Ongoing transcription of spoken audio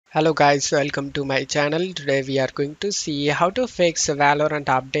Hello guys, welcome to my channel. Today we are going to see how to fix Valorant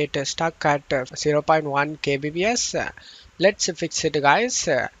update stuck at 0.1 Kbps. Let's fix it guys.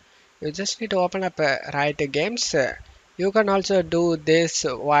 You just need to open up Riot Games. You can also do this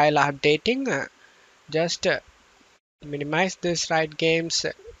while updating. Just minimize this Riot Games.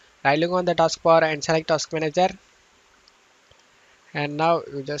 Right click on the taskbar and select Task Manager. And now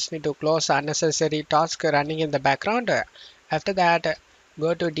you just need to close unnecessary task running in the background. After that,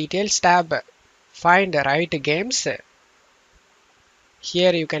 go to Details tab. Find Riot Games.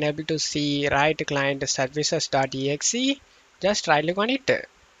 Here you can able to see Riot Client Services.exe. Just right click on it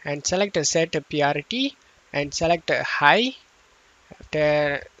and select Set Priority and select High.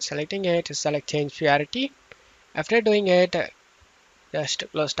 After selecting it, select Change Priority. After doing it, just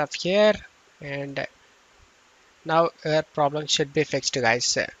close stuff here, and now your problem should be fixed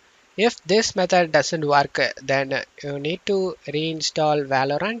guys. If this method doesn't work, then you need to reinstall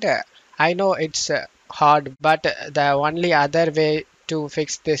Valorant. I know it's hard, but the only other way to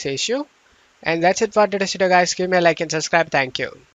fix this issue. And that's it for today's video guys. Give me a like and subscribe. Thank you.